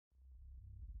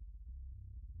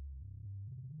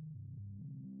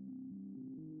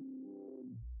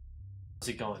How's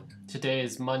it going? Today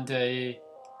is Monday,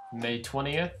 May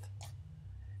 20th,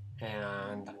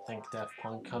 and I think Daft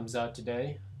Punk comes out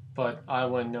today, but I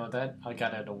wouldn't know that. I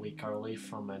got it a week early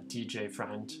from a DJ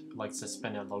friend who likes to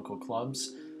spin at local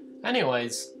clubs.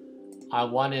 Anyways, I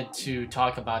wanted to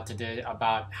talk about today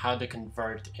about how to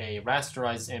convert a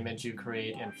rasterized image you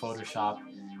create in Photoshop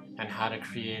and how to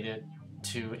create it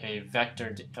to a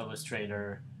vectored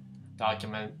Illustrator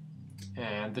document.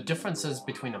 And the differences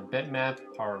between a bitmap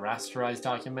or a rasterized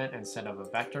document instead of a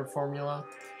vector formula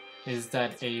is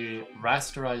that a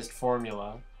rasterized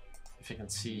formula, if you can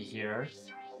see here,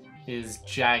 is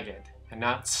jagged and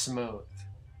not smooth.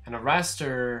 And a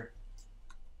raster,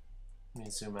 let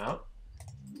me zoom out.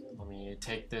 Let me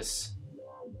take this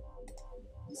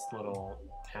little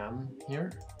M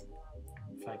here.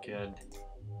 If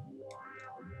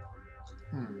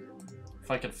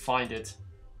I could find it.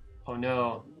 Oh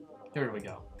no. Here we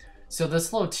go. So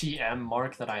this little TM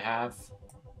mark that I have,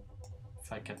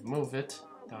 if I could move it,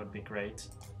 that would be great.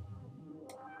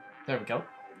 There we go.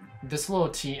 This little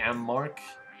TM mark,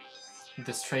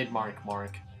 this trademark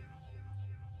mark,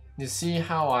 you see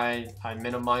how I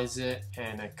minimize it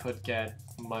and it could get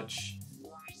much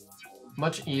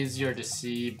easier to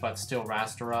see but still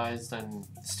rasterized and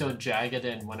still jagged,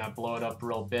 and when I blow it up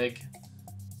real big,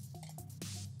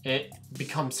 it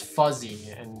becomes fuzzy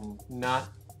and not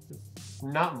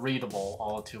readable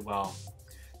all too well.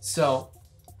 So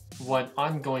what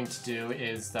I'm going to do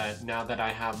is that now that I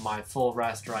have my full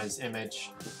rasterized image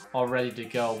all ready to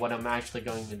go, what I'm actually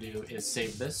going to do is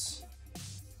save this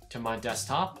to my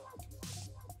desktop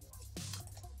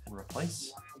and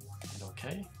replace, hit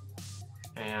OK.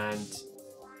 And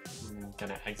I'm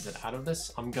gonna exit out of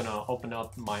this. I'm gonna open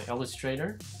up my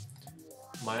Illustrator.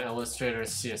 My Illustrator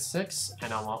is CS6,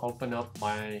 and I'm gonna open up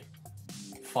my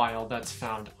file that's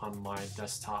found on my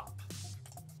desktop.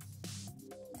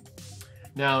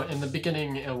 Now in the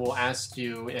beginning it will ask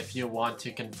you if you want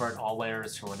to convert all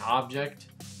layers to an object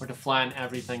or to flatten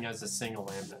everything as a single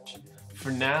image.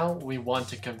 For now we want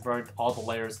to convert all the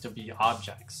layers to be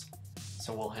objects,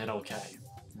 so we'll hit OK.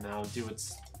 Now do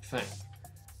its thing.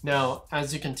 Now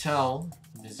as you can tell,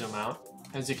 let me zoom out,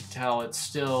 as you can tell it's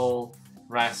still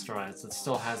rasterized. It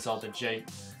still has all the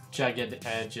jagged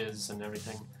edges and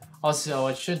everything. Also,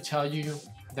 it should tell you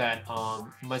that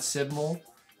my symbol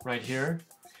right here,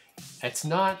 it's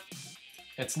not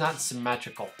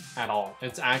symmetrical at all.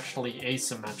 It's actually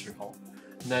asymmetrical.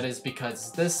 And that is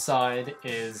because this side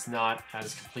is not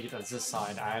as complete as this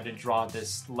side. I had to draw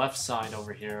this left side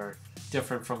over here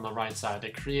different from the right side to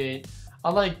create.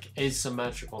 I like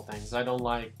asymmetrical things. I don't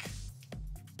like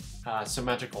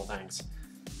symmetrical things.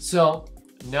 So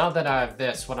now that I have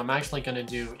this, what I'm actually going to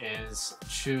do is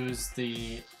choose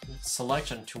the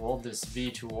selection tool, this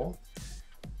V tool,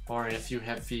 or if you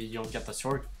have V, you'll get the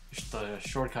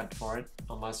shortcut for it,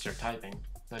 unless you're typing.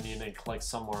 Then you need to click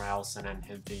somewhere else and then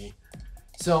hit V.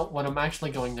 So what I'm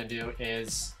actually going to do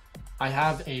is, I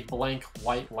have a blank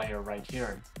white layer right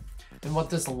here. And what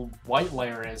this white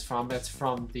layer is from, it's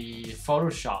from the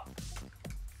Photoshop.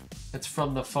 It's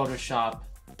from the Photoshop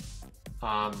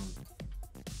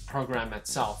program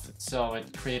itself, so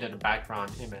it created a background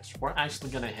image. We're actually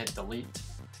going to hit delete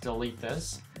to delete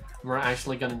this. We're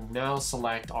actually going to now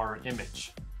select our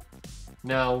image.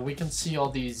 Now we can see all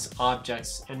these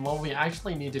objects, and what we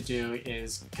actually need to do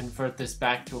is convert this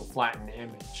back to a flattened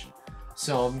image.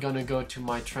 So I'm going to go to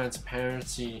my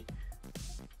transparency.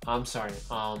 I'm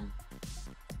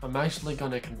actually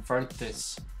going to convert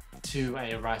this to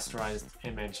a rasterized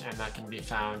image, and that can be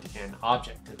found in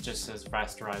object. It just says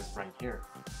rasterized right here.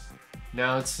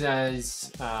 Now it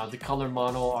says the color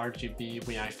model RGB,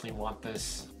 we actually want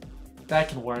this. That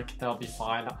can work, that'll be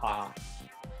fine.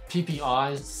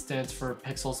 PPI stands for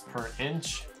pixels per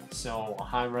inch, so a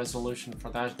high resolution for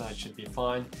that should be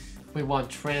fine. We want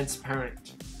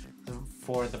transparent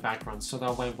for the background, so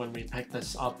that way when we pick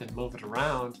this up and move it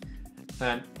around,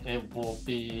 that it will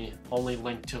be only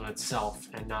linked to itself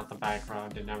and not the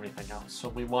background and everything else. So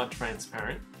we want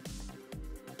transparent,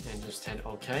 and just hit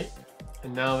OK.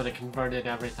 And now it converted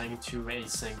everything to a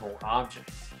single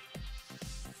object.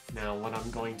 Now what I'm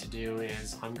going to do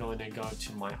is I'm going to go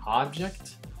to my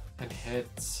object and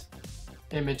hit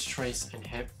image trace and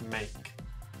hit make.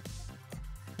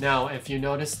 Now if you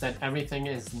notice that everything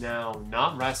is now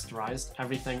not rasterized,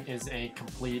 everything is a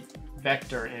complete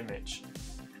vector image.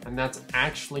 And that's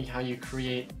actually how you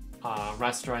create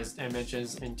rasterized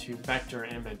images into vector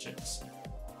images.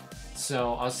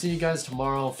 So I'll see you guys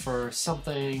tomorrow for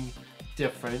something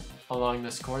different along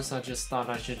this course. I just thought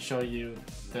I should show you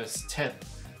this tip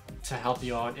to help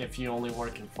you out if you only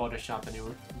work in Photoshop and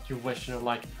you wish you're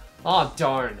like, oh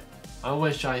darn, I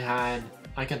wish I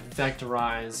could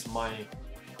vectorize my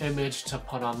image to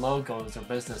put on logos or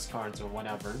business cards or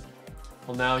whatever.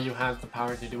 Well, now you have the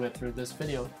power to do it through this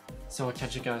video. So I'll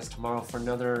catch you guys tomorrow for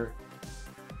another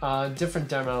different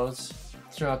demos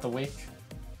throughout the week.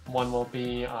 One will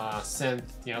be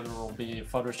synth, the other will be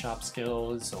Photoshop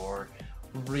skills or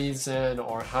reason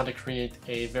or how to create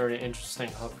a very interesting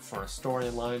hook for a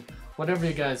storyline, whatever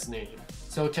you guys need.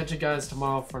 So I'll catch you guys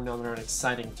tomorrow for another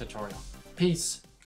exciting tutorial. Peace!